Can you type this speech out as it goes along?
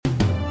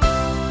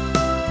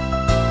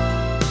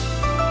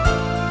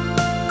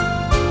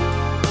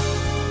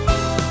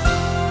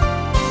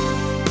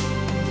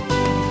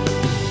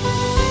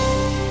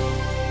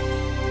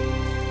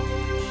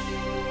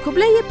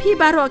Pi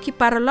baro ki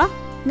paralok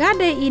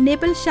ngade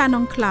enable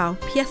shanong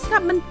cloud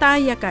piasngap bynta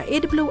yaka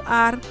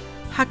AWR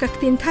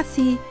hakaktin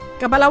kasi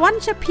kabalawan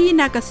siya pi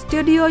naka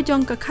studio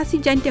jong ka kasi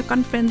jantia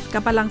conference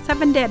kabalang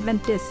 7-day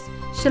Adventist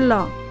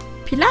Shalom.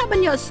 Pila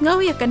banyo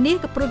sngaw yaka ni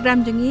ka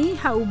program jongi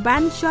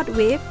hauban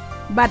shortwave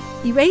but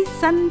iway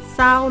san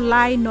sao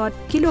lai not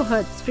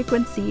kilohertz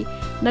frequency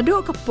nado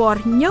kapor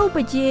nyaw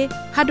baje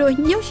hado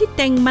nyaw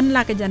shiteng man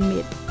la ka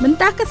janmit.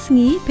 Bynta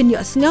kasngi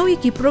penyo sngaw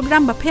yaki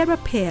program baper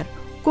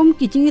kum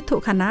ki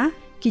jingthmu khana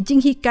ki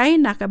jingai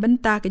naka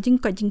bynta ki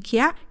jingkyrmen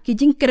ki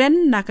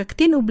jingkyrmen naka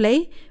ktin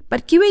Blei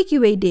but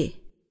kiwei de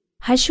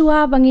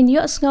Hashua bangin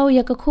yo sngaw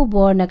ya ka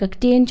khubor na ka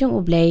ktin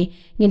jong Blei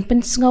ngin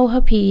pen sngaw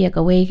happy ya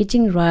ka wei ki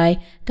jingrai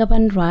ka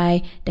ban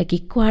rai da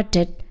ki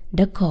quartet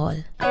the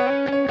call.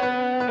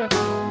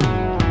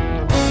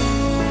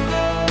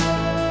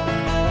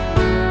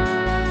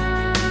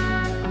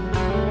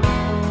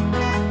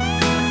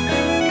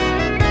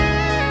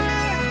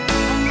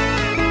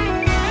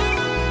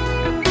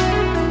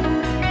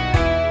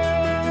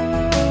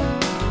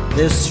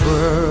 This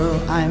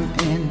world I'm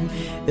in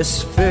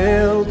is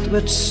filled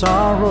with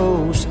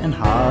sorrows and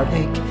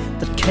heartache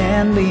that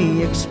can't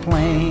be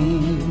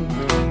explained.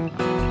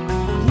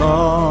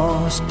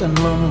 Lost and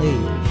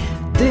lonely,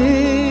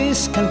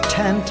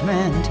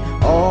 discontentment,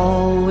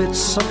 all with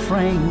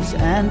sufferings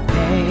and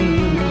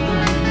pain.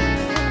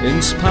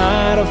 In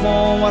spite of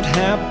all what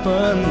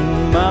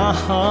happened, my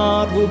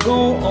heart will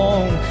go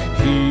on.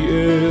 He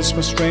is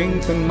my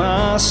strength and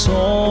my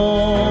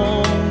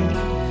song.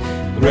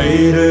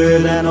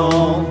 Greater than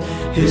all,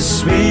 His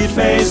sweet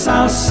face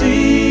I'll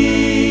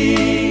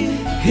see.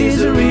 He's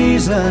the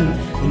reason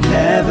in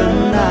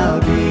heaven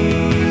I'll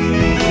be.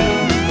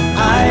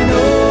 I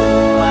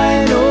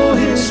know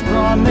His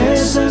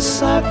promises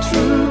are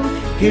true.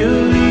 He'll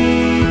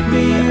lead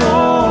me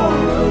all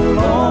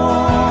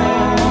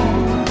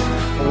along.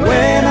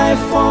 When I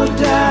fall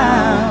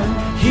down,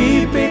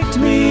 He picked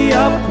me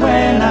up.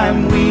 When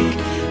I'm weak,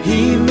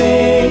 He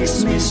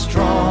makes me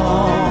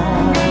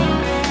strong.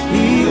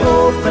 He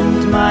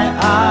opened my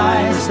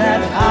eyes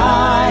that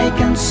I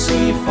can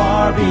see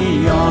far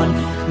beyond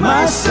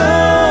my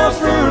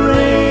suffering.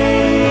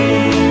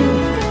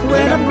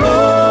 When I'm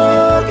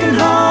broken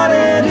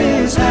hearted,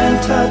 His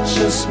hand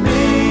touches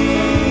me.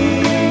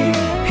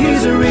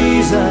 He's the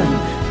reason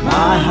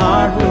my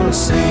heart will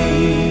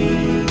sing.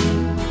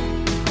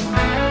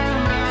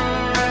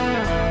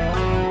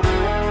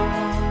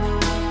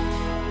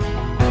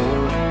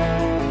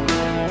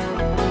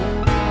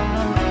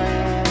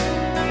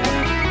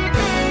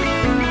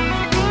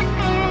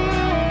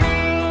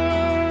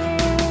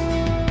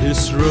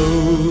 This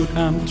road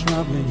I'm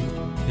traveling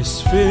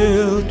is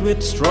filled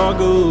with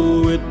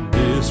struggle with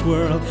this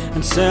world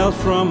and self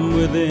from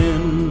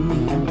within.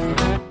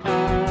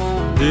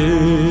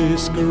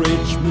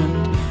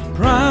 Discouragement,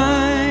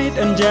 pride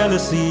and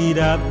jealousy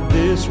that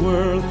this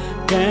world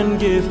can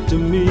give to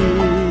me.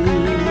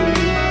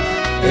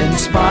 In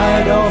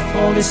spite of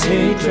all these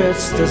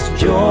hatreds, there's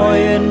joy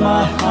in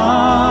my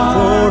heart.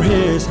 For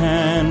His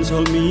hands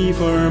hold me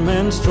firm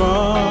and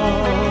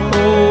strong.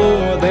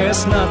 Oh,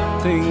 there's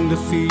nothing to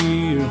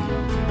fear.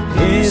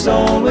 He's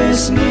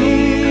always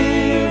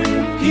near.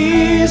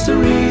 He's the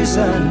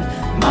reason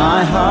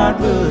my heart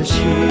will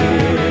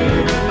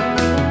cheer.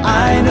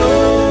 I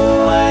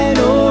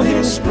know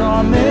His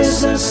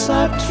promises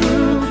are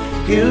true.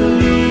 He'll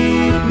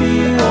lead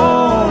me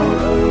all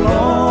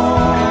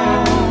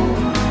along.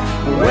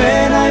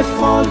 When I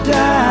fall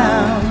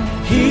down,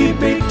 He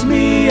picked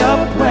me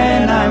up.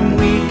 When I'm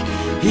weak,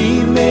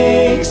 He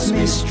makes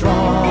me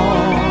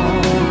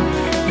strong.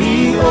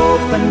 He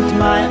opened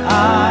my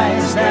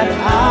eyes that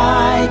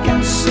I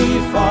can see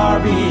far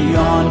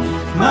beyond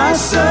my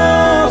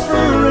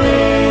suffering.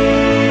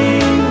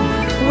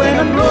 When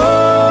I'm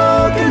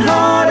broken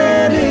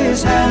hearted,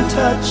 His hand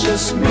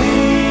touches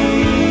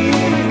me.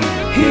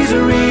 He's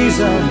the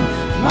reason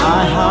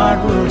my heart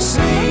will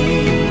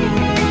sing.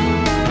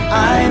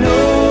 I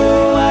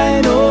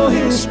know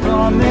His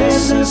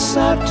promises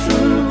are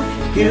true.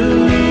 He'll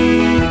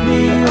lead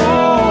me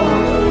all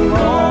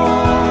along.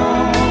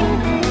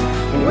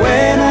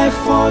 When I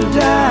fall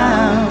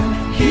down,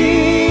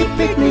 He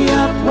picked me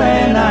up.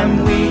 When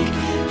I'm weak,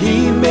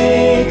 He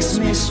makes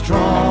me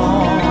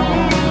strong.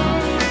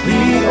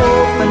 He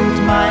opened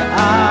my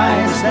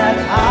eyes that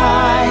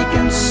I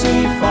can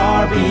see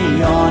far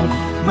beyond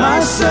my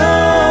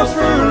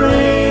suffering.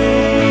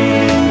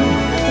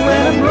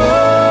 When I'm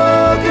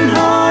broken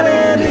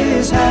hearted,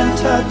 His hand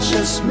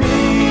touches me.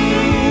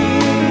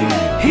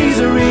 He's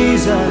the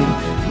reason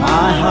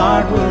my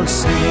heart will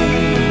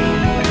sing.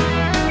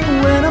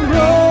 When I'm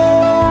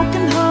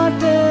broken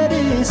hearted,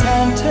 His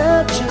hand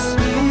touches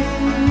me.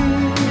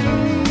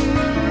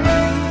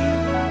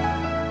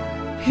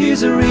 He's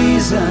the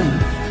reason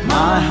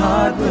my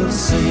heart will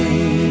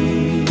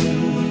sing.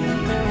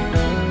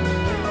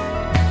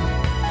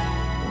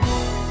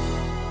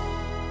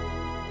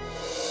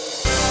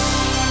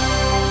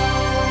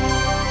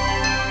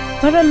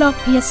 paralok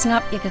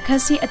piasngap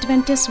yakakasi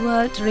Adventist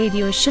World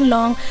Radio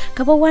Shillong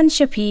kabawan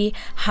shapi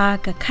ha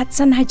ka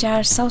khatsan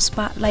hajar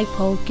sauspa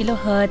laipo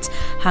kilohertz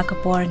ha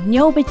kapor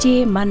nyo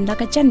beje man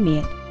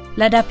lakachanmi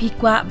lada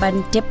pikwa ban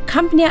tip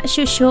company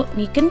shusho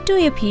ni kentu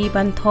yapi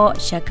ban tho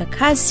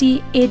shakakasi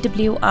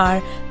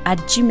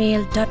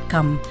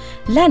awr@gmail.com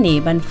lani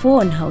ban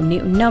phone hau ni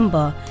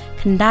number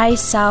khandai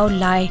sao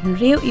lai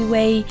nriu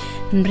iwei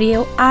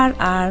nriu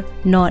rr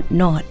not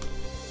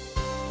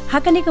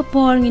hakani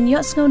kapor ngin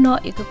yo sngau no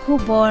ikakhu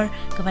bor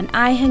kaban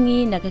ai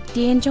hangi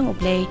nagakten jong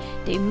Blei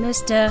de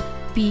Mr.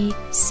 P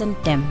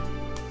Sentem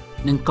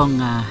nengkong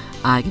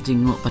ai ka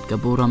jingu pat ka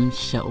buram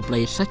sha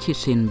Blei sachi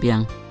sin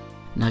biang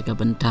naga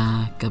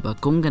bynta ka ba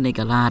kung gani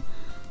galat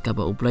ka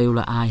ba Blei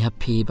la ai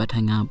happy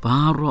batanga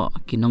baro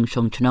kinong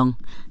song chnong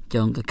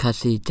jong ka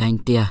khasi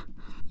jaintia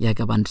ya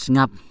ka ban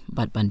sngap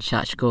bat ban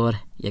sha skor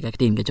ya ka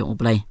tin ka jong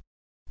Blei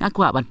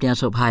akwa ban tia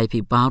so bhai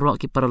pi baro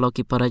ki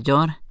paralok ki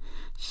parajor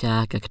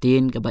sha ka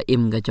tin ka ba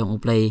im ka jong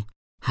Blei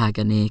ha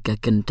ka ni ka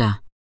kenta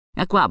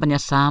akwa ban ya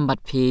sam bat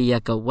phi ya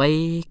ka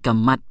wei ka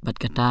mat bat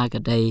ka ta ka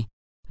dai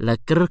la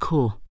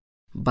kyrkhu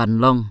ban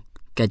long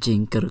ka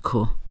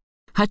jingkyrkhu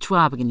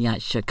hachwa begin ya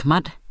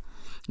shakmat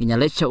nginya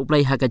le cha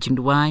Blei ha ka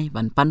jingduai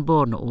ban panbo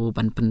no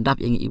ban pendap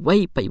yang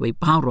iwei pai wei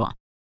paro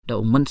da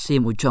umon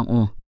sim u jong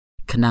o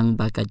khnang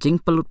ba ka jing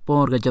pelut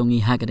por ka jongi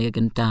ha ka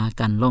genta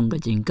kan long ka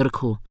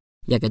jingkyrkhu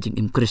ya ka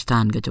jingim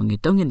kristan ka jongi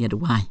tongin ya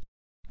duai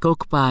ko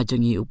kpa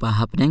jongi upa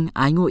hapneng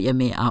aingu ya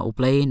me a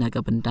Blei na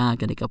ka benta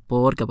ka ka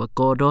por ka ba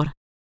kodor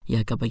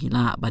ya ka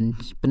bagila ban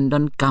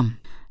pendon kam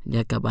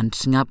ya ka ban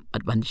sngap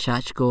at ban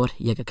shashkor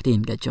ya ka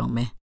ktin ka jong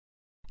me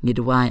ni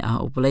duai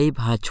a Blei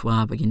bha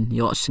chwa bagin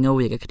yo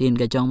sngo ya ka ktin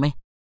ka jong me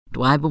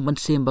duai bung ban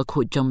sim ba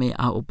khu jong me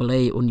a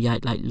Blei un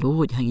ya lai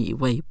lu hangi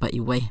iwei pa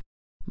iwei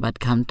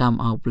bat kham tam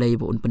a Blei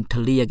bu un pen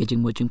thali ya ka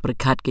jing mo jing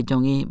prakhat ka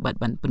jongi bat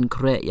ban pen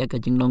kre ya ka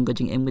jing long ka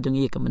jing em ka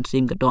jongi ka man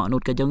sim ka do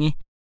anut ka jongi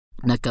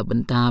na ka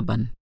benta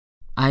ban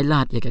ai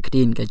lat ya ka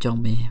ktin ka jong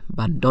me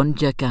ban don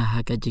ja ka ha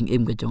ka jing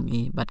im ka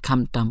jongi bat kham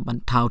tam ban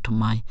thau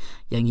thamai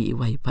yang i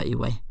iwei pa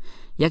iwei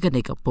ya ka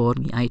ne ka por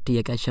ni ai ti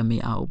ya ka shami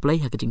a Blei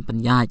ha ka jing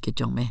panya ka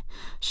jong me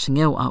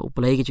sneu a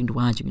Blei ka jing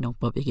dua jing nong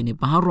pop ya ni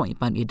ba ro i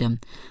pan idam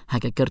ha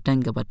ka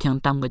kertang ka ba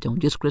thiang tam ka jong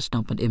Jesus Christ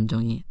nong pan em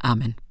jongi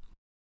amen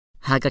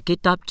ha ka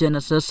kitab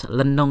Genesis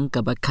lenong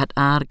ka ba khat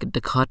ar ka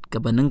dekhot ka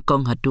ba nang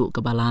kong hatu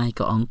ka balai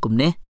ka ong kum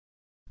ne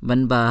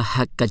ban ba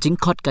hak ka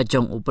jingkhot ka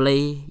jong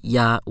Blei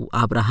ya u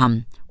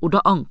Abraham uda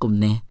ong kum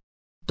ne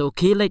to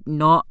khilet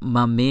no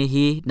ma me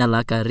hi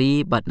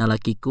nalakari bat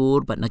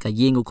nalakikur bat naka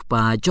yingu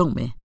pa jong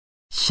me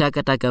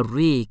shakata ka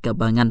ri ka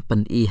bangan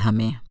pen i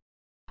hame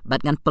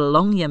bat ngan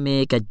pelong ya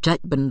me ka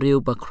jaj ben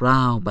riu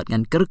bakhraw bat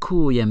ngan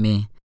kyrkhu ya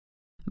me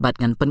bat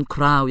ngan pen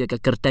kraw ya ka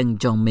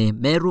kerteng jong me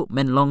meru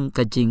men long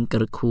ka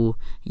jingkyrkhu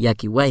ya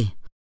kiwei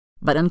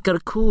bat an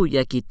kyrkhu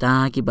ya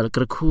kita ki bal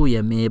kyrkhu ya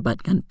me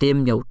bat ngan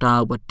tim yau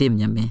tau bat tim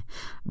ya me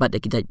bat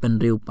ki jaj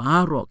ben riu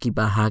paro ki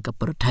baha ka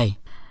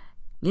perthai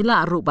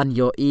nila ru ban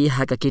yo i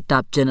ha ka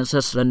kitab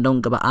Genesis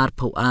rendong ka ba ar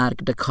pho ar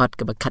ka dekhot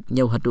ka ba khat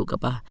nyau hadu ka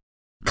ba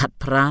khat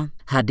pra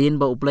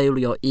hadin ba Blei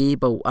yo i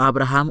ba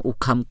Abraham u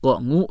kham ko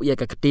ngu ya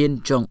ka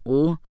ktin jong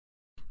u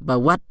ba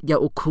wat ya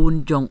u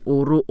khun jong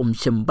u ru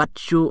shembat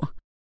shu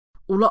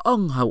ula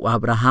ong hau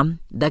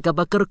Abraham da ka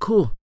ba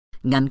kyrkhu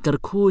ngan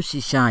kyrkhu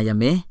sisa ya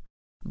me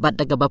bat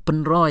da ka ba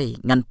penroi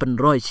ngan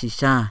penroi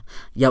sisa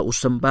ya u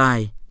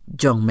sembai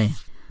jong me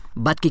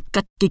bat ki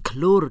kat ki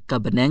khlur ka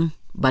beneng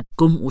bat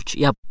kum u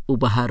shyiap u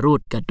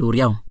baharut ka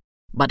duriaw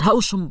bat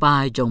hau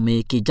sembai jong me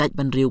ki jaj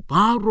ban riu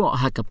paro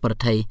ha ka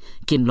perthai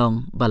kin long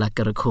bala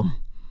kyrkhu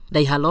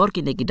dai halor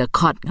ki ne ki da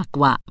khot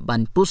ngakwa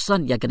ban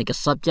puson ya ka ne ka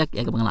subject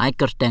ya ka bangai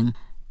kerteng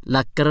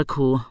la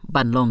kyrkhu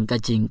ban long ka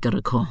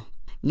jingkyrkhu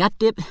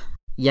ngatip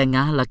ya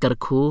nga la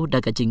kyrkhu da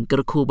ka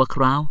jingkyrkhu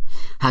bakhraw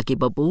ha ki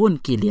babun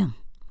ki liang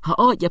ha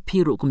o ya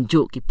phiru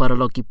kumju ki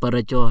paralok ki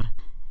parajor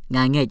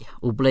ngangej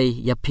Blei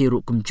ya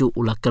phiru kumju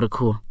ula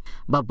kyrkhu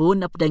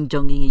babun apdeng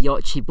jongi yo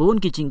chibun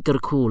ki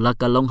jingkyrkhu la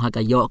ka long ha ka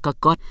yo ka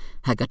kot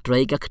ha ka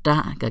Trai ka kta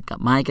ka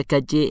mai ka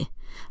kaji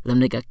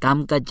lemne ka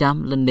kam ka jam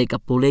lemne ka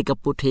pule ka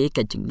puthe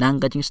ka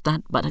jingnang ka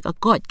jingstat bat ka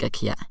kot ka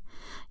khia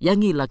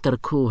yangi la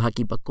kyrkhu ha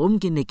ki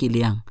bakum ki ne ki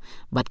liang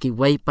bat ki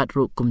wei pat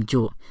ru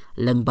kumju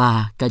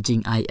lengba ka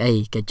jingai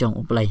ai ka jong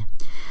Blei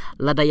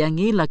la da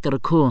yangi la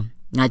kyrkhu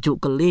ngaju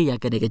keli ya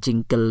ka de ka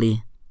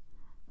jingkeli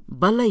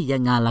balai ya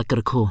ngala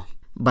kyrkhu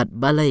bat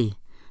balai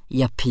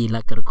ya phi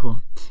la kyrkhu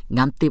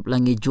ngantip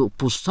langi ju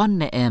puson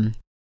ne em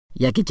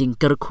ya ki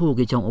jingkyrkhu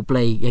ki jong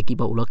Blei ya ki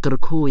ba ula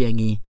kyrkhu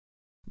yangi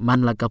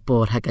man la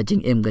kapor ha ka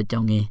jing em ga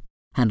jongi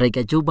han rai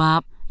ka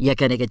jubab ya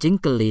ka ne ka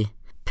jingkeli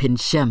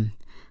pinshem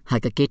ha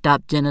ka kitab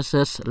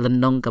Genesis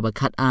lenong ka ba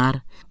khat ar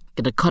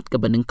ka de khot ka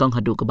ba nang kong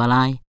hadu ka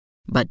balai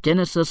bat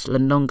Genesis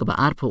lenong ka ba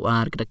ar pho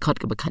ar ka de khot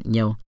ka ba khat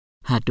nyau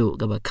hadu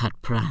ka ba khat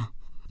pra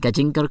ka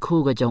jingkyrkhu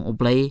ka jong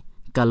Blei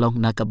ka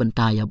long na ka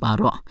benta ya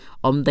baro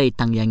om dai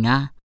tang ya nga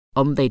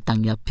om dai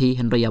tang ya phi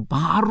han rai ya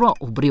baro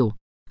ubriu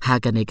ha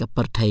ka ne ka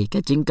perthai ka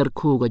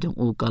jingkyrkhu ka jong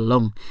u ka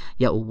long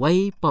ya u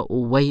wei pa u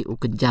wei u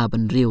kenja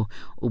ban riu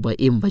u ba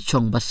im ba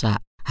chong ba sa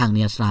hang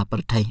nia sla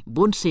perthai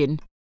bun sin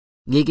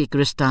ngi ki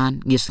Kristan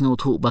ngi sngu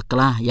thu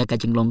bakla ya ka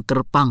jinglong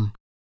kerpang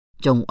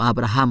jong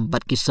Abraham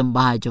bat ki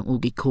sembah jong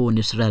ugi khun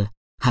Israel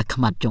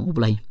hakmat jong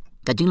ublai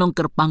ka jinglong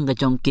kerpang ka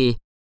jong ki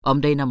om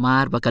dei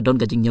namar ba ka don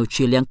ka jing nyau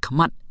chiliang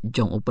khmat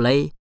jong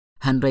ublai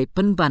hanrai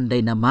penban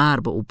dei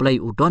namar ba ublai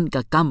udon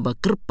ka kam ba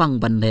kerpang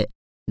ban le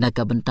na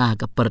ka bynta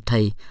ka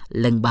perthai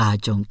leng ba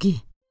jong ki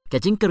ka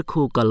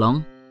jingkyrkhu ka long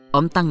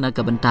om tang na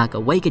ka bynta ka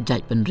wei ka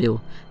jai pen riu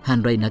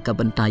hanrai na ka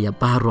bynta ya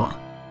baro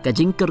ka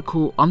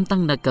jingkyrkhu om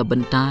tang na ka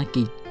bynta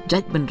ki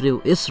jai pen riu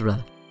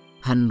Israel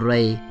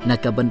hanrai na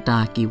ka bynta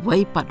ki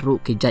wei pat ru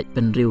ki jai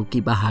pen riu ki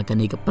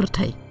bahagani ka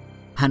perthai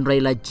hanrai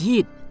la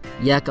jit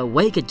ya ka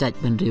wei ka jai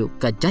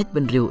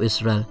pen riu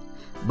Israel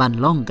ban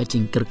long ka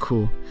jingkyrkhu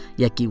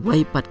ya ki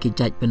wei pat ki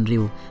jai pen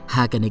riu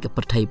hagani ka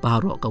perthai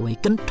baro ka wei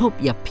kan thop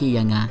ya phi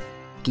yanga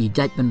ki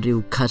jai pen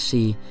riu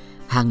khasi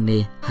hang ne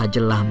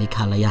hajala mi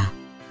khalaya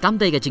kam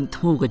dei ka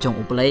jingthmu ka jong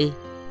uplei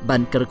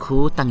ban kyrkhu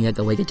tang ya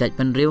ka wei ka jai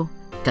pen riu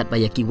kat ba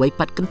ya ki wei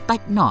pat kan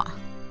tach no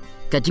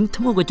ka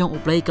jingthmu ka jong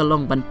uplei ka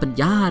long ban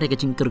pyniar ka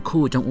jingkyrkhu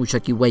jong u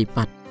ki wei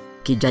pat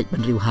ki jai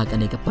pen riu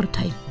hagani ka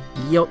perthai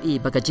yo i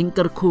ba ka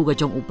jingkyrkhu ka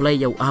jong uplei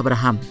yau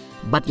Abraham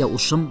bat ya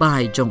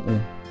usumbai jong u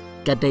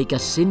ka dei ka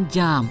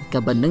sinjam ka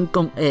baneng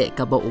kong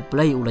ka ba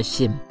uplei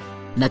ulasim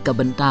na ka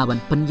bynta ban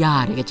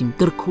pyniar ka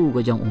jingkyrkhu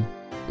ka jong u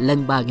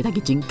leng ba kita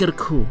ki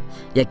jingkyrkhu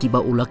ya ki ba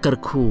ula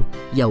kyrkhu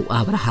yau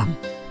Abraham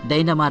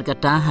dai na mar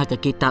kata ha ka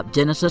kitab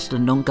Genesis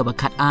lenong ka ba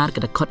khat ar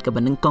ka khot ka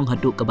baneng kong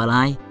hadu ka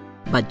balai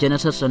ba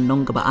Genesis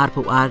lenong ka ba ar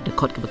pu ar da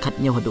khot ka ba khat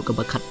nyau hadu ka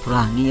ba khat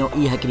pra ngi yo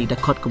i ha ki da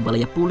khot kum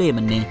balaya pule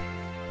man ne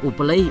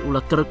uplei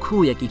ula kyrkhu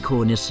ya ki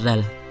khun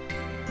Israel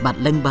bat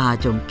leng ba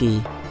jong ki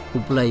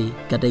uplei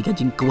ka dai ka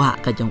jing kwah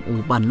ka jong u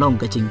ban long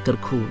ka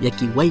jingkyrkhu ya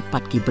ki wei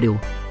pat ki breu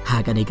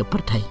ha ka nei ka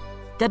perthai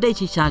ka dei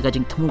chi sha ka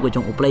jingthmu ka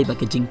jong uplei ba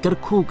ka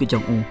jingkyrkhu ki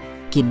jong u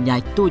kin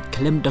nyai tuid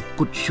klem da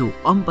kut shu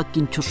om ba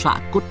kin chu sa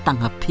kut tang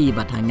ha phi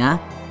ba thanga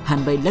han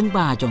bai leng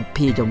ba jong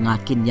phi jong nga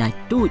kin nyai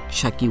tuid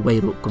sha ki wei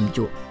rukom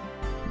ju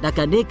da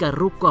ka ne ka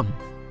rukom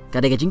ka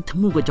dei ka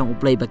jingthmu ka jong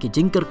uplei ba ki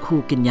jingkyrkhu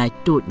kin nyai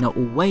tuid na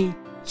u wei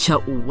cha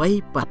u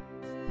wei pat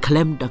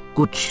klem da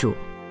kut shu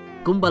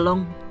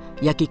kumbalong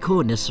ya ki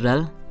khun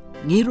Israel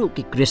ngiru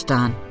ki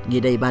Kristan ngi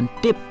dei ban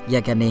tip ya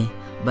ka ne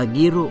ba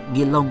ngiru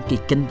ngilong ki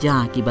kenja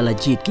ki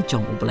balajit ki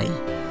jong uplei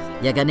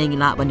ya ka ne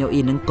ngila ban yo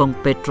i neng kong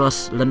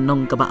Petros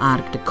lenong ka ba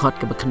ar ka khot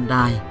ka ba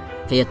khandai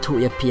ka ya thu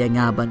ya pia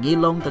nga ba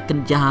ngilong ka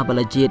kenja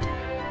balajit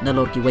na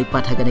lor ki wei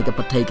pat ha ka ne ka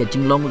pathai ka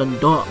jinglong leng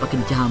do ba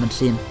kenja man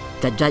sin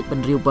ka jai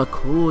ban riu ba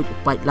khu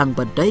pai lang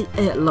ba dei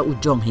la u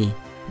jong hi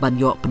ban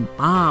yo pen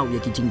pau ya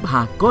ki jing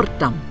ba kor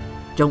tam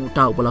jong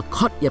utau bala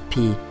khot ya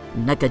phi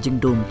na ka jing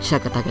dum cha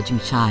ka ta ka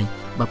jing chai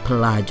ba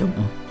phla jong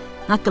u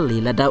nakali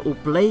la da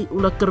uplei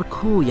ula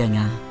kyrkhu ya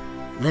nga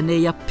la ne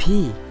ya phi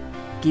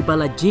ki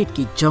balajit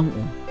ki jong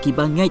u ki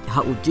bangai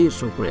ha u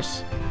Jisu Christ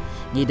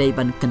ni dei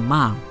ban kan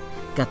ma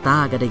kata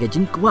ga dei ga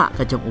jing kwah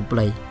ka jong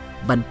uplei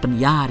ban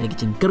pyniar ga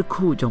jing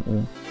kyrkhu jong u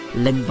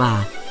leng ba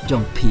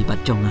jong phi ba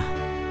jong a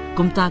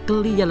kum ta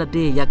kali ya la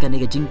de ya ka ne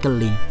ga jing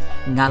kali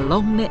nga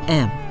long ne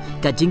em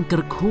ka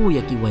jingkyrkhu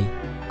ya ki wei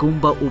kum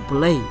ba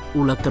uplei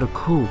ula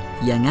kyrkhu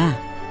ya nga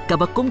ka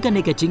ba kum ka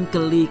ne ga jing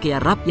kali ka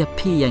rap ya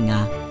phi ya nga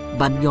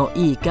ban yo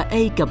i ka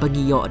ka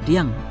bangi yo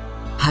diang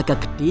ha ka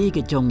kti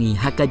ka jongi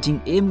ha ka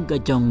jingim ka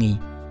jongi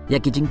ya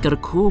ki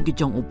jingkyrkhu ki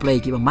jong uplei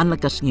ki ba man la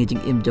ka sngi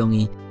jingim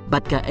jongi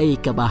bat ka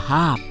ka ba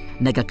hap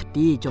na ka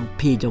kti jong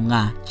phi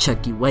jonga cha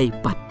ki wei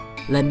pat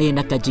la ne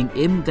na ka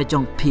jingim ka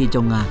jong phi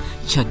jonga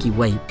cha ki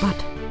wei pat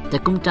ta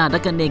kum ta da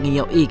ka ne ngi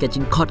yo i ka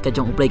jing khot ka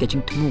jong uplei ka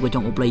jingthmu ka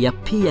jong uplei ya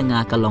phi ya nga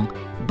ka long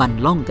ban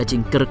long ka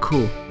jingkyrkhu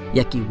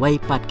ya ki wei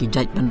pat ki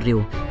jai ban riu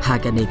ha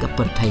ka ne ka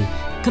perthai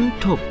kan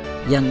thop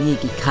yang ni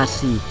ki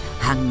khasi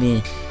hang ne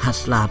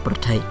hasla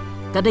perthai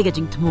ka dei ka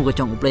jingthmu ka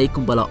jong uplei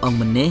kum bala ong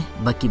man ne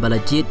ba ki bala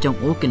jit jong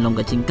u kin long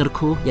ka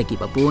jingkyrkhu ya ki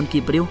ba pun ki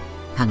breu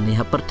hang ne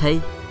ha perthai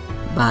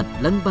bat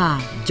leng ba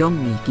jong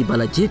ni ki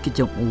bala jit ki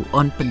jong u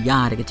on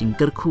pyniar ka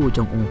jingkyrkhu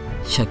jong u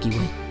sha ki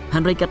wei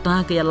han rai kata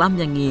ka ya lam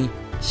yang ni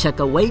sha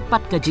ka wei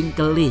pat ka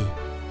jingkali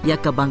ya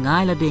ka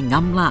bangai la de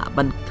ngam la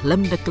ban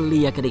klem da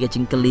kali ya ka dei ka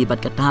jingkali bat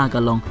kata ka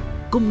long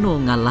kum no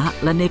ngala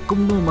la ne kum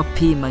no ma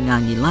phi ma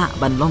ngangi la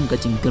ban long ka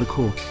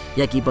jingkyrkhu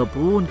ya ki ba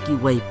pun ki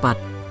wei pat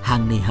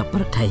hang ni ha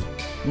perthai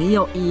ni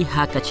yo i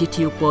ha ka chi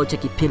tiu po cha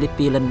ki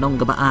Philippi lan nong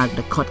ka ba a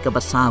da khot ka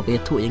ba saw ka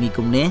thu yang i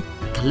kum ne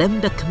klem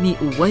da khmi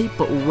u wei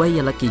pa u wei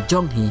ya la ki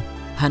jong hi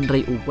han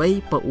rei u wei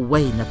pa u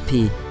wei na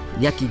phi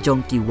ya ki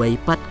jong ki wei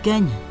pat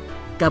ken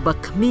ka ba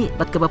khmi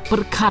bat ka ba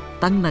perkhat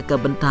tang na ka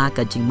bynta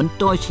ka jing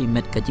mentoi chi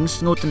met ka jing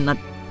sngot nat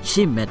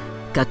chi met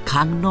ka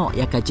khang no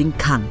ya ka jing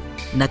khang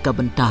na ka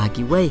bynta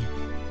ki wei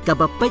ka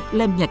ba pek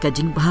lem ya ka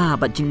jing ba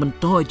ba jing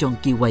mentoi jong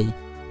ki wei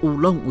u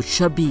long u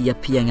shabi ya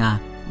phianga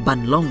ban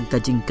long ka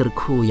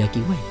jingkyrkhu ya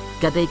ki wei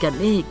ka dei ka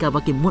ne ka ba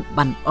ki mut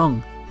ban ong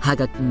ha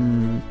ka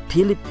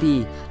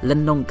Philippi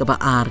lenong ka ba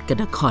ar ka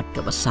da khot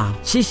ka ba saw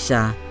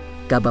sisa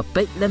ka ba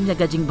pek lem ya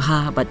ka jing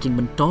ba ba jing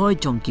mentoi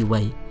jong ki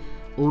wei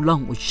u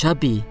long u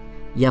shabi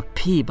ya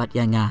phi bat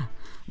ya nga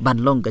ban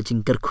long ka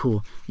jingkyrkhu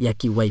ya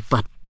ki wei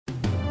pat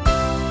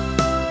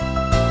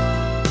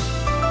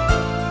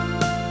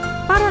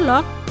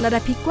paralok lada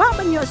pi kwah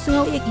banyo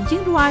sengau e ki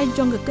jingruai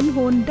jong ke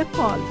kenhon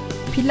dekol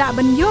pila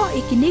banyo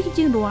e ki ni ki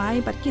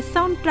jingruai bat ki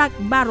soundtrack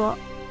baro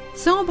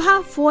song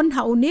bha phone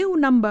ha new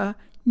number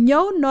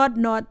nyo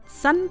not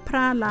san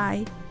pra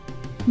lai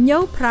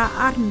nyo pra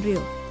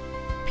arnrio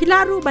pila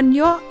ru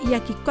banyo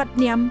ya ki kot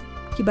niam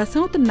ki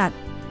basau tenat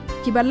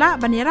ki bala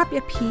banirap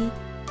ya phi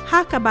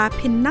ha ka ba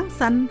phin nang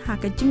san ha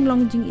ka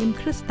jinglong jingim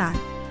kristan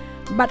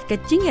bat ka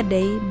jing ya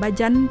dei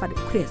bajan bat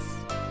kris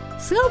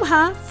sengau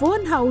bha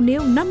phone ha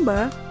new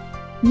number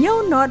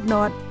nyo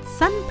not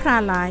san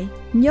pra lai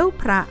nyo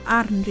pra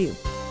arnrio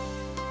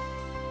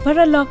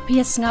paralok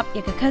pias ngap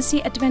ya ka khasi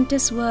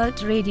Adventist World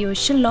Radio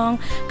Shillong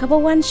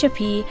kabawan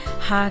shapi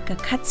ha ka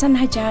khatsan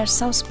hajar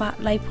sauspa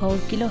laipo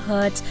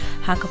kilohertz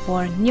ha ka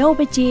por nyo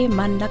beje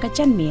man la ka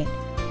chanme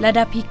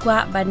lada phikwa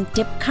ban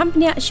tip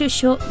company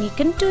shusho ni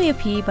kantu ya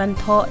phi ban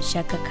tho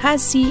sha ka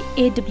khasi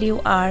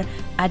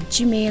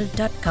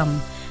awr@gmail.com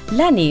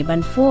lani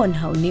ban phone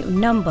ha ni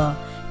number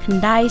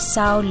khandai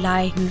sao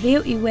lai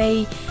real iway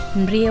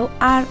real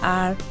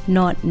rr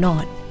not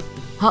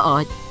ha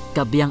oi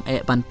ka biang e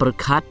ban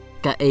perkhat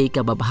ka e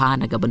ka babha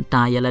na ka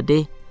bynta ya la de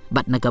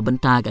bat na ka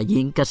bynta ka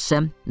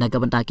jingkyrmen na ka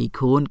bynta ki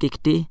khun ki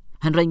kti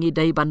han rai ngi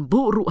dai ban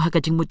bu ru ha ka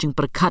jingmu jing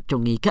perkhat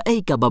jong ngi ka e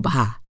ka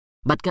babha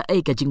bat ka e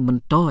ka jing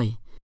mentoi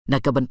na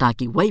ka bynta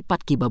ki wei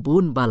pat ki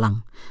babun balang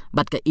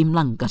bat ka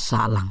imlang ka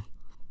salang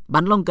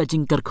ban long ka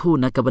jingkyrkhu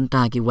na ka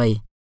bynta ki wei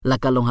la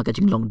ka long ha ka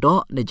jinglong do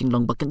ne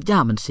jinglong ba kan ja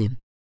man sim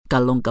ka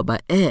long ka ba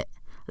e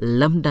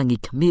lam dangi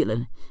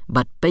khmilen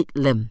bat pe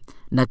lem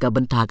na ka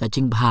bynta ka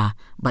jingbha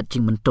bat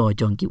jing mentoi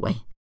jong ki wei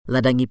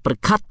ladangi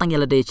perkhat tang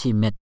yala de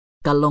chimet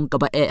kalong ka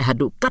ba e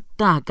hadu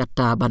kata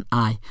ban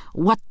ai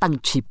watang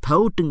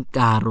chipau tung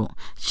karo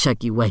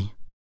shaki wei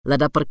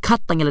lada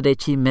perkhat tang yala de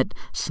chimet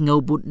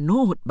sngo but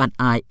nohut ban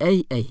ai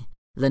ai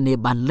lane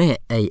ban le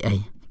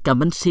ai ka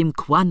man sim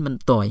kwan man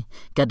toy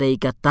ka dei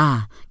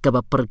kata ka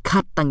ba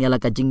perkhat tang yala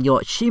ka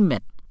jingyo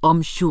chimet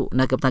om shu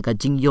na ka ta ka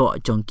jingyo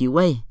jong ki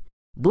wei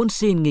bun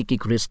sin ngi ki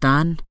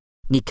kristan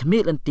ngi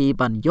khmil an ti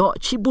ban yo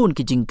chibun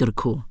ki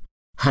jingkyrkhu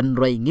han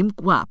roi ngim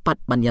kwa pat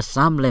ban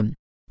iasam lem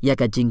ya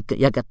ka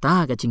ta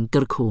ka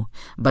jingkyrkhu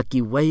baki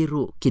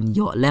wairu kin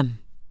yo lem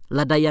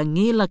la daya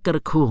ngi la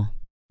kyrkhu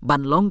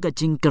ban long ka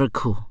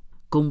jingkyrkhu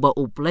kum ba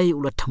uplei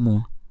ulatmu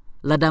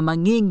la da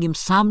mangi ngim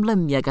sam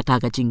lem ya ka ta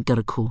ka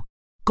jingkyrkhu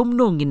kum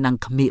no ngin nang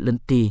khmi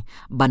lenti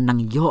ban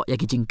nang yo ya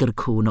ki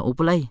jingkyrkhu na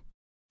uplei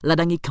la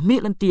dangi khmi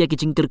lenti ya ki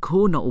jingkyrkhu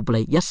na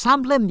uplei ya sam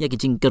lem ya ki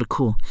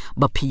jingkyrkhu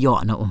ba phiyo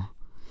na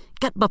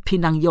kat ba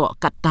pinang yo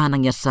kata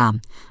nang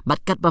iasam bat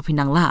kat ba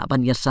pinang la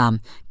ban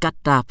iasam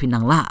kata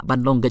pinang la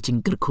ban long ga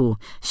jingkyrkhu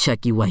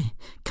shaki wei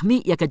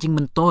khmi ya ka jing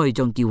mentoi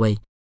jong ki wei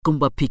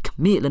kum ba phik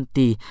mi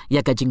lenti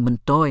ya ka jing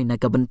mentoi na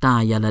ka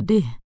bynta ya la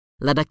de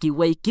la da ki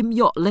wei kim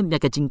yo lem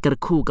ya ka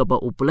jingkyrkhu ka ba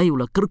uplei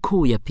ula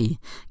kyrkhu ya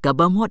phi ka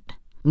ba mot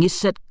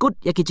ngiset kut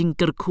ya ki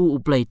jingkyrkhu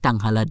uplei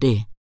tang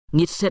halade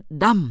ngiset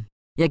dam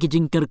ya ki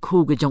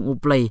jingkyrkhu ke jong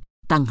uplei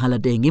tang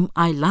halade ngim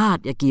ai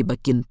lat ya ki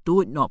bakin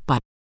tuid no pat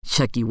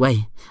shaki wei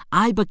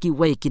ai baki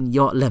wei kin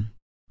yo lem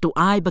tu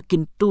ai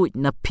bakin tuid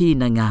na phi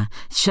na nga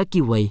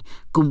shaki wei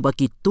kum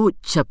baki tuid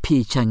chapi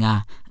changa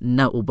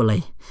na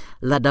ublei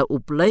lada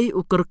ublei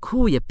ukyrkhu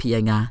ya phi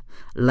nga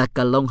la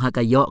ka long ha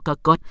ka yo ka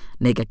kot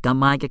ne ka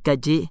kamai ka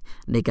kaji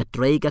ne ka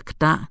Trai ka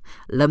kta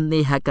lam ne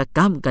ha ka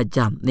kam ka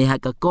jam ne ha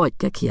ka kot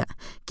ka khia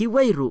ki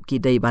wei ru ki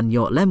dei ban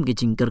yo lem ki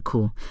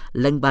jingkyrkhu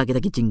leng ba ki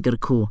ta ki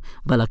jingkyrkhu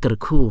bala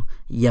kyrkhu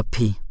ya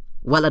phi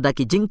wala da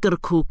ki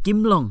jingkyrkhu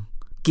kimlong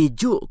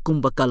kiju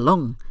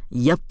kumbakalong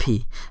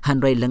yapi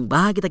hanrai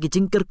lengba kita ki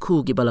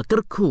jingkyrkhu ki bala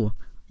kyrkhu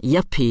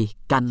yapi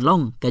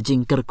kanlong ka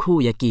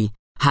jingkyrkhu yaki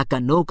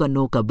hakano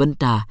ka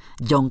bynta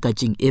jong ka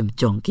jingim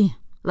jongki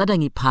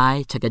ladangi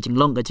phai chaka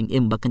jinglong ka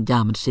jingim bakan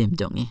jaman sem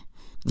jongi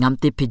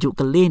ngamti phiju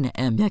kali na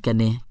em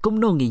yakane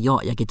kumnongi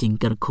yo yaki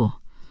jingkyrkhu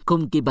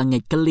kum ki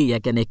bangai kali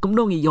yakane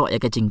kumnongi yo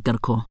yaki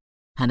jingkyrkhu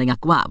hananga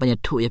kwa banya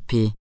thu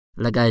yapi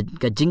laga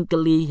ka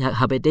jingkali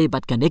habede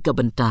bat ka neka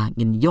bynta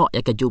ngin yo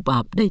ya ka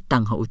jubab dei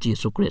tang ha uji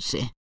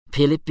sukrese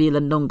Philippi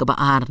landong ka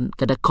baar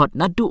ka da khot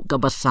nadu ka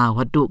basaw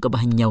hadu ka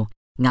bahnyaw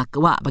nga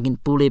kwa bagin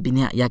pule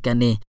binya ya ka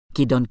ne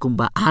kidon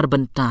kumba ar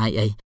bynta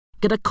ai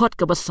ka da khot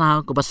ka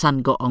basaw ka basan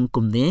go ong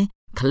kumne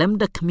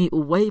khlem da khmi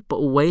uwei pa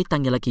uwei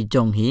tang yala ki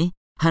jong hi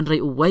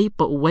hanrei uwei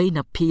pa uwei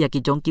na phi ya ki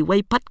jong ki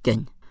wei pat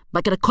ken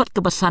ba ka da khot ka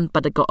basan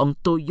pa da go ong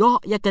to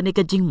yo ya ka ne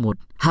ka jingmut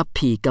ha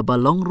phi ka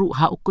balong ru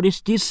ha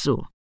ukris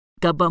Jisu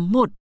kaba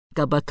mut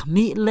kaba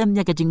khmi lem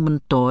ya ka jing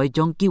mentoi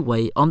jong ki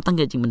wei om tang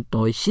ka jing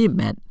mentoi si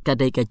met ka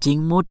dei ka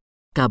jing mut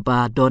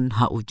kaba don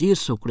ha uji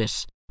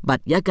sukres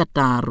bat ya ka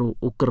taru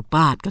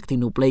ukerpat ka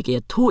tinu play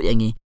ka thu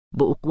yangi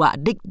bu ukwa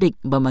dik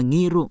ba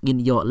mangiru ngin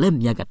yo lem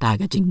ya ka ta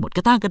ka jing mut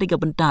ka ta ka dei ka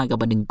bynta ka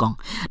ba ding kong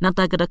nan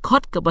ta ka da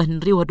khot ka ba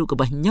riu hadu ka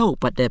ba nyau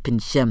pat de pin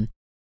sem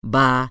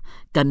ba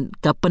kan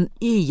ka pen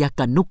I ya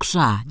ka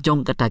nuksa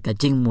jong ka ta ka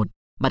jing mut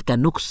bat ka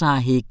nuksa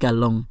hi ka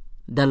long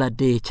dala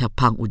de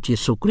chapang uji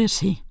sukres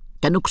hi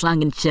kanuk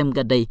sangin sem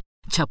kadai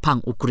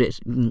chapang ukres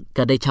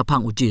kadai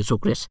chapang uji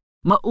sukres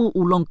ma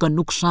ulong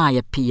kanuk sa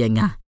ya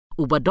pianga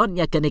ubadon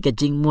ya kane ka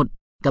jingmut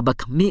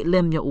kabak mi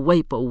lem ya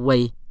uwei pa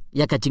uwei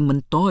ya ka jing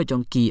mentoi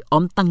jong ki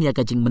om tang ya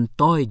ka jing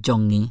mentoi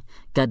jong ni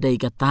ka dei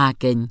ka ta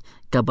ken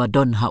ka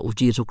badon ha u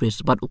Jisu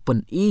Christ bat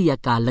upen I ya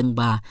ka leng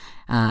ba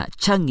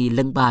changi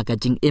leng ba ka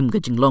jing im ka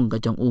jing long ka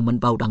jong u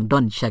man bau dang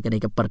don sha ka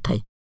dei ka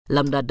parthai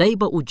lam da dei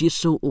ba u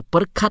Jisu u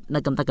perkhat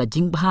na kam ta ka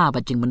jing bha ba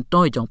jing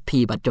mentoi jong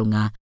phi ba jong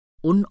nga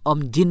un om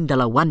jin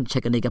dalawan sha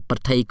ka dei ka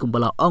parthai kum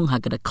bala ong ha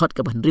ka da khot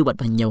ka ban riwat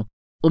ban nyau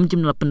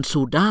jim la pen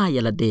suda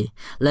ya la de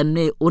lam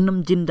ne unam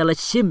jin dala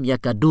sim ya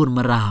ka dur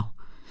marau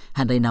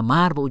handai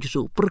namar ba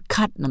Jisu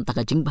perkhat nan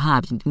taka jing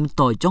bha jing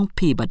toy jong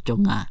phi bat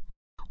jonga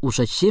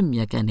usa sim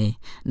ya kane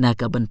na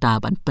ka banta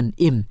ban pen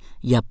im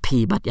ya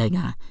phi bat ya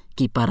nga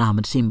ki para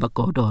man sim ba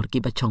kodor ki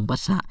ba chong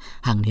basa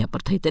hang nia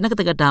parthai te na ka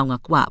taka daw nga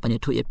kwa pa nya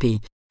thu ya phi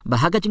ba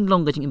ha ga jing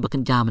long ga jing im ba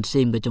kan ja man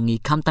sim ga jong ni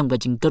kham tam ga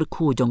jing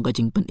kyrkhu jong ga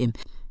jing pen im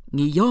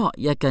ngi yo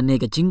ya kane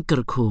ga jing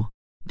kyrkhu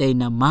dei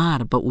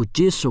namar ba u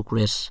Jisu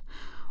Christ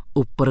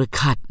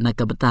uperkhat na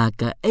ka bata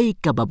ka ai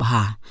ka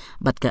babha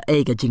bat ka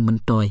ai ka jing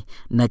mentoi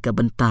na ka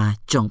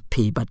banta jong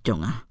phi bat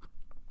jonga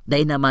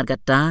dai na mar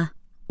kata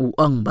u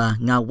ong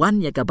ba ngawan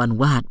ya ka ban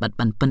wat bat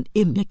ban pen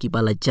im ya ki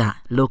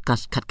balaja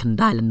lokas khat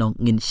khandai la nong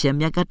ngin sem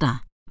ya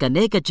kata ka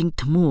ne ka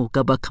jingthmu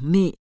ka ba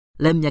khmi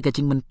lem ya ka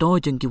jing mentoi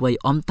jong kiwei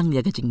om tang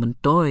ya ka jing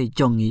mentoi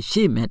jong ni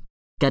simet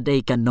ka dai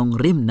ka nong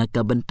rim na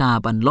ka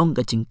banta ban long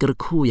ka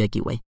jingkyrkhu ya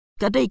kiwei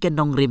ka dai ka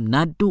nong rim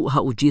na du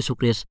ha u Jisu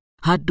Christ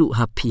hadu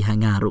ha phi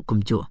hanga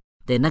rukom jo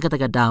te na kata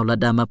ka daw la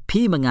dama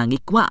phi mangangi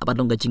kwah ba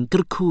long ka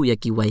jingkyrkhu ya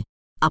kiwei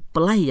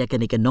apply ya ka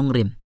ni ka nong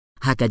rim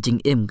ha ka jing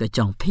im ka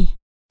jong phi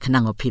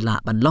khnang o phi la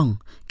ban long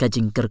ka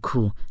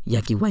jingkyrkhu ya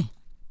kiwei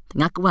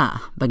ngakwa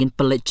bagin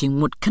pelet jing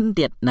mut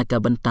khendiat na ka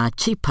banta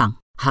chi phang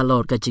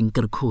halor ka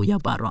jingkyrkhu ya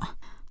baro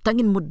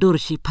tangin mudur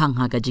si phang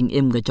ha ka jing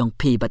im ka jong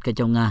phi bat ka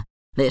jonga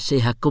le se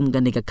ha kum ka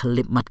ni ka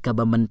khlip mat ka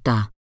ba menta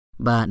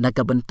ba na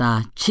ka banta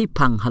chi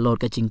phang halor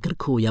ka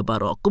jingkyrkhu ya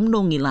baro kum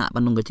nong ngila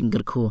ban long ka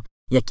jingkyrkhu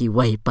ya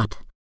kiwei pat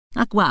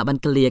akwa ban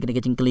kelia ke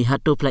jing keli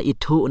hatu pla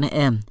itu ne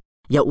em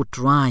ya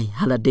utrai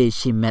halade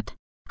simet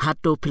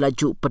hatu pla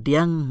ju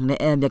pdiang ne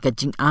em ya ka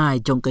jing ai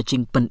jong ka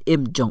jing pen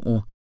em jong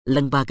u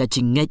leng ba ka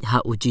jing ngai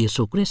ha u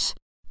Jisu Christ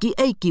ki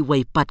ai ki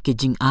wei pat ke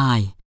jing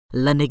ai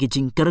la ne ke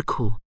jing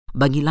kyrkhu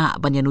bangila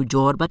banyanu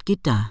jor bat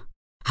kita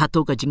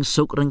hatu ka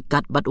jingsuk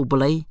rengkat bat u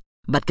Blei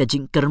bat ka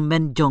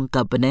jingkyrmen jong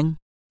ka beneng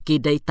ki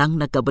dai tang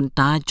na ka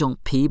benta jong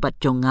phi bat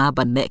jong nga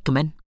ban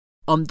lehkmen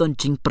om don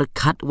jing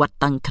perkhat wat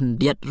tang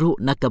khendiat ru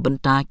na ka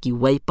benta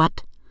kiwei pat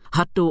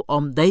hatu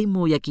om dei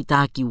mu ya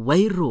kita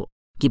kiwei ru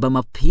ki ba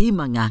ma phi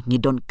manga ngi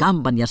don kam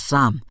ban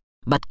iasam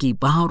bat ki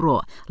bahro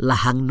la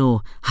hang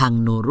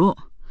no ru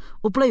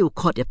uplei u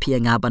khot ya phia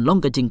nga ban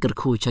long ka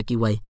jingkyrkhu cha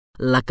kiwei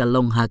la ka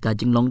long ha ka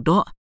jing long do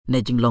ne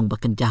jing long ba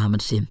kan ja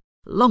man sim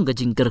long ka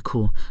jingkyrkhu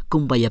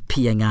kum ba ya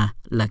phia nga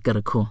la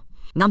kyrkhu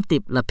ngam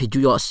tip la phi ju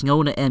yo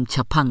sngo na em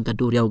chapang ka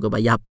duriaw ga ba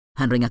yap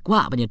han ringa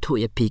kwa banya thu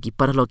ya phi ki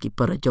paralok ki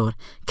parajor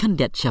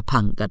khandet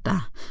chapang kata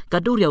ka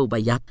duriaw ba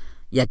yap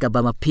ya ka ba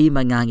ma phi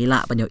mangangi la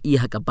banyo I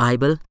ha ka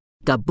Bible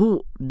ka bu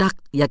dak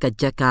ya ka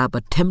jaka ba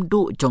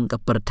themdu jong ka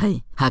parthai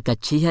ha ka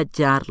chi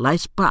hajar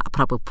laispa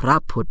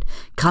praput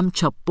kham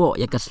chapo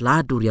ya ka sla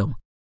duriaw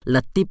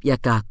latip ya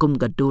ka kum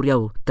ka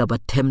duriaw ka ba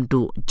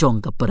themdu jong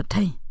ka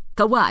parthai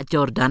ka wa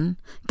Jordan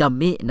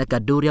kami na ka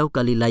duriaw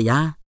Galilaya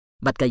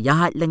bat ka ya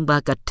leng ba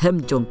ka them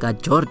jong ka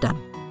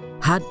Jordan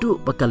hadu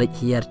bakalit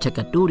hiar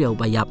chaka duriaw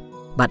bayap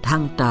bat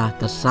hangta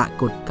ka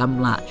sakut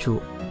kamla chu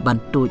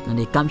bantuj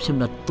nani kamsim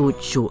na tuid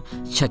chu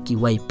chaki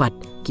wai pat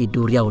ki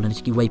duriaw lan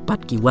ki wai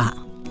pat ki wa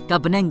ka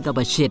beneng ka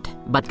basit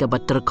bat ka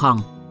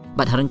baterkhong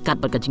bat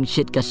harengkat bat ka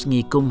jingsit ka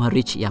sngi kum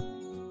hari shyiap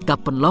ka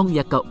penlong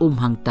ya ka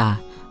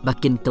hangta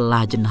bakin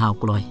kela jenhau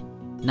kloy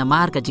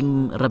namar ka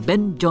jing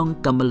reben jong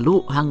ka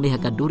melu hang ni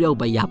ka duriaw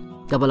bayap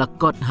ka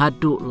balakot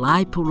hadu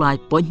lai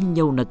pulai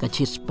ponyo na ka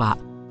chispa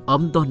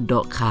om don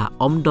do kha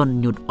om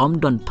don nyut om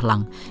don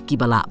plang ki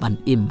bala ban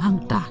im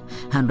hangta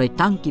han roi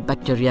tang ki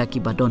bacteria ki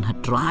badon ha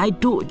Trai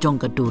du jong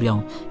ka duriaw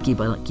ki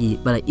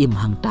bala im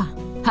hangta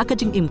ha ka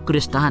jing im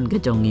kristan ka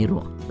jong ngiru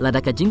lada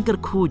ka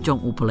jingkyrkhu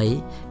jong uplei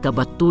ka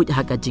batuj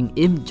ha ka jing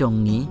im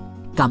jong ni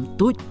kam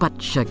tuj pat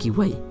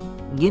shakiwei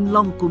ngin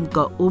long kum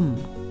ka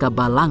ka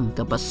balang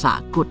ka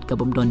basakut ka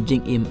bomdon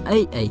jing im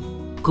ai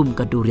kum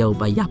ka duriaw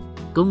bayap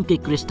kum ki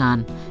kristan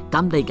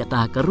kam dai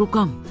kata ka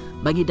rukom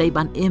bagi dai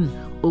ban im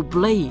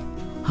Blei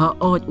ha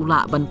oj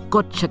ula ban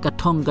kot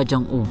chakatong ga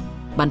jong u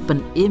ban pen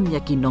im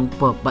yaki nong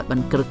pop bat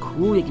ban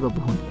kyrkhu yaki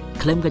babuhun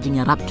klem ga jing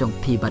yarap jong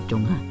phi bat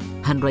jong ha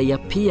han raya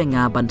phi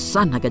nga ban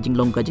san ha ga jing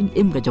long ga jing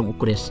im ga jong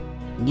ukres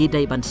ngi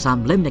dai ban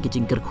sam lem yaki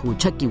jing kyrkhu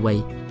chaki wei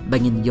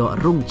bangin yo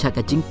rung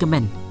chaka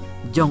jingkyrmen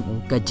jong u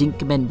ga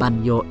jingkyrmen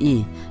ban yo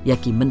I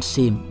yaki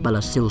mensim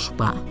bala sil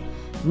spa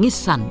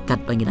ngisan kat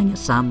bangin anya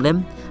sam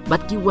lem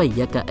bat ki wei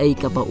yaka ai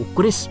ka ba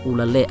ukres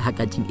ulale ha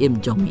ga jing im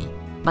jong ni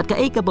bat ka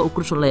ka ba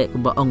ukur sole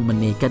ba ong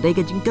mene ka dai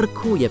ka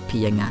jingkyrkhu ya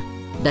pianga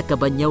da ka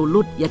ba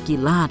nyaulut ya ki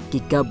lat ki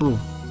kabu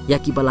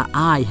ya ki bala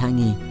ai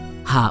hangi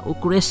ha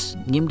ukres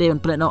ngim de on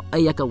pleno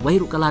ai ya ka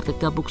wairu kalat ka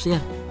kabuk sia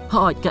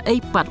ha ka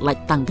ai pat lak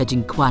tang ka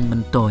jingkwan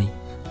mentoi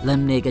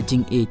lam ne ka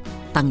jing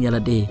tang ya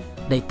la de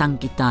ได้ตั้ง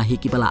กิตาฮิ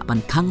กิบละบัน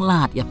คังล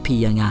าดยาพี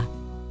ยังา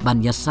บัน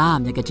ยาซาม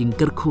ยากะจิง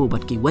กึรคูบั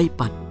ดกิไว้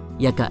ปัด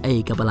ยากะเอ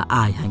กะบละอ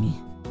ายหังี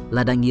ล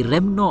ะดังงีเร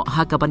มโนฮ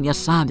ากะบันยา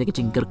ซามยากะ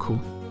จิงกึรคู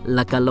ล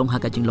ะกะลงฮา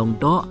กะจิงลง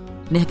โด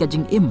เนฮากะจิ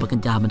งอิมบักัน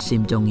จามันซิ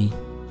มจงี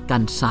กั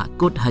นสะ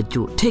กุดหา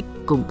จุทิก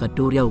กุงกะ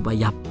ดูเรียวบา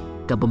ยับ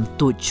กะบม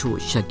ตูชู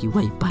ชะกิไ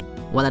ว้ปัด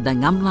วละดัง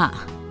งามละ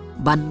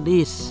บัน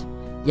ดิส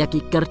ยากิ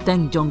เกรแตง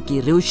จงกิ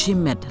ริวชิ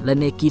เมตละ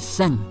เนกิเซ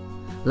ง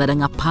ละดั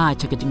งอพา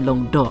ชะกะจิงลง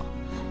โด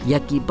ยา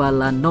กิบา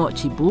ลาโน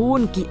ชิบุ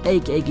นki ai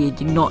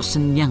จิงโนสั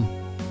ญญัง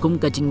กุม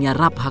กะจิงยา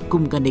รับหักกุ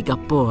มกันเดกะ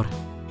ปอร์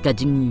กะ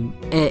จิง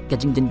กะ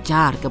จิงจันจ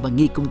าร์กะบัง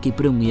งีกุมกิป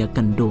รุงยา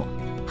กันโด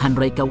หันไ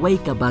รกะไว้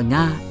กะบาง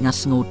างา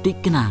สงูติ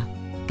กนา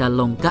กะล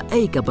งกะไอ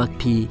กะบัก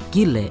พี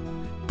กิเล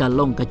กะล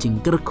งกะจิง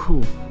กระคู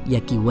ยา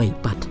กิไว้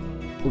ปัด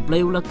อุบเล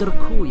วละกระ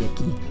คูยา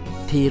กิ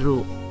พีรุ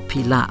พี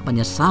ละบัญ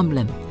ญาสามเล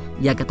ม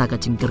ยากะตากะ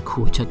จิงกระคู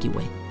ชะกิไ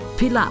ว้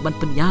พีละบัน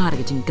ปัญญา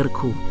กะจิงกระ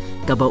คู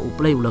กะบะอุบ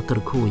เลวละกร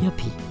ะคูยา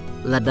พี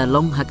ละดาล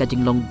งหากะจิ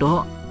งลงโด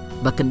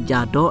บักกันยา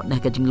โดนะ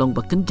กะจิงลง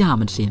บักกันยา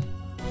มันเสียน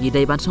ยีไ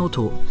ด้บันโซโถ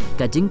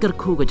กะจิงกระ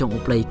คูกะจงอุ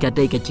บเลกะไ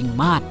ด้กะจิง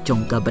มาดจง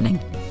กะบะเนง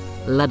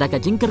ละดากะ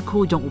จิงกระคู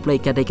จงอุบเล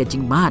กะได้กะจิ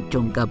งมาดจ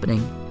งกะบะเน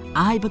งอ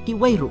ายบักกิ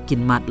ไว้รุกิ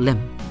นมาดเลม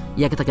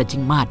ยากะตากะจิ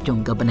งมาดจง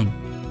กะบะเนง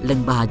เลง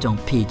บาจง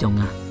พีจง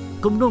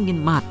กุมนงกิน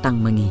มาดตัง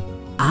มงี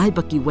อาย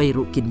บักกิไว้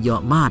รุกินยอ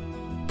มาด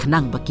ขนั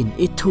งบักกิน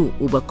อิทุ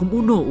อุบะกุมอุ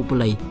โนอุบ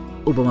เล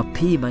อุบะมา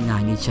พีมางา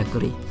งิชัก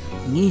รี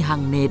งีหัง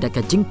เนดาก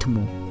ะจิงท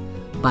มู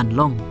บัน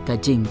ลงกะ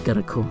จิงกร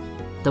ะคู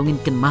ตองกิน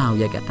กันมาว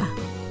ยากะตา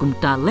กุม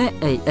ตาและ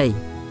เอ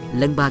เ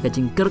ลงบากะ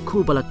จิงกระคู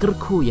บละกระ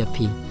คูยา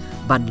พี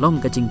บันลง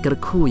กะจิงกระ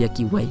คูยา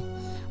กิไว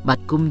บัด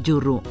กุมจู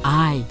รุอ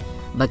าย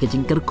บากะจิ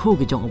งกระคู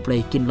กะจงอุปเลย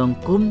กินลง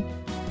กุม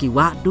กิว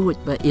ะดูด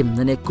บะอิ่ม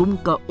นั่นเอกุม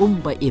กะ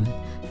บะอิ่ม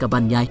กะบร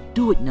รยาย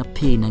ดูดนะ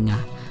พีนางา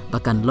บา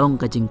กันลง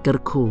กะจิงกร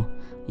ะคู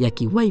ยา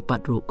กิไวปั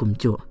ดรุกุม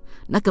จู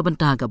นักกะบัน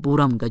ตากะบุ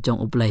รัมกะจง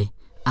อุปเลย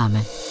อาเม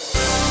น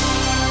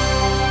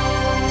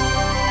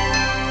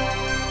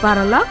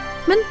paralok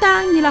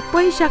mentang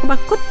nilapoi syak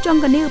bakut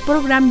jong kani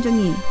program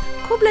jongi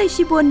kublai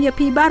sibon ya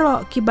pi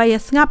baro ki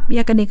bayas ngap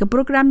ya kani ke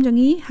program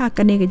jongi ha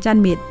kani ke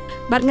janmit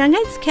bat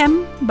ngangai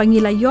scam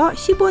bangila yo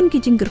sibon ki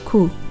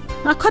jingkyrkhu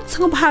ngakot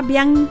sngop ha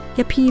biang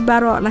ya pi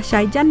baro la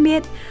shai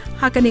janmit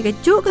ha kani ke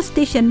ju ke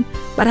station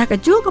bat ha ke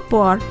ju ke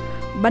por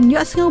ban yo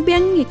sngop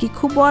biang ya ki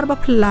khubor ba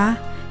phla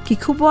ki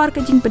khubor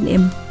ke jing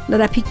penem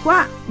la pi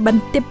kwah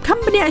ban tip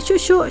kham bania shu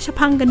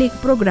sapang kani ke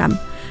program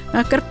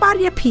ngakar par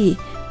ya pi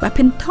ba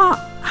pin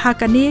tho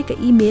hakane ke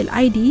email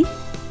ID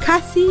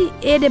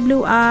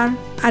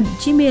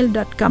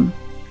khasiawr@gmail.com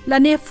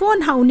lane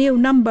phone hau new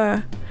number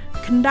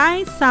khandai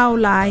sao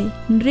lai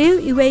rew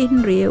iwei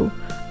rew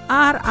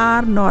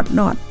rr not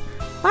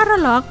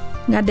paralok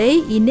ngade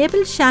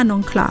enable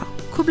shanong kla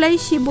kublai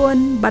shibon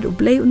bat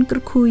ublai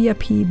unkyrkhu ya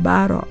phi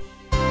baro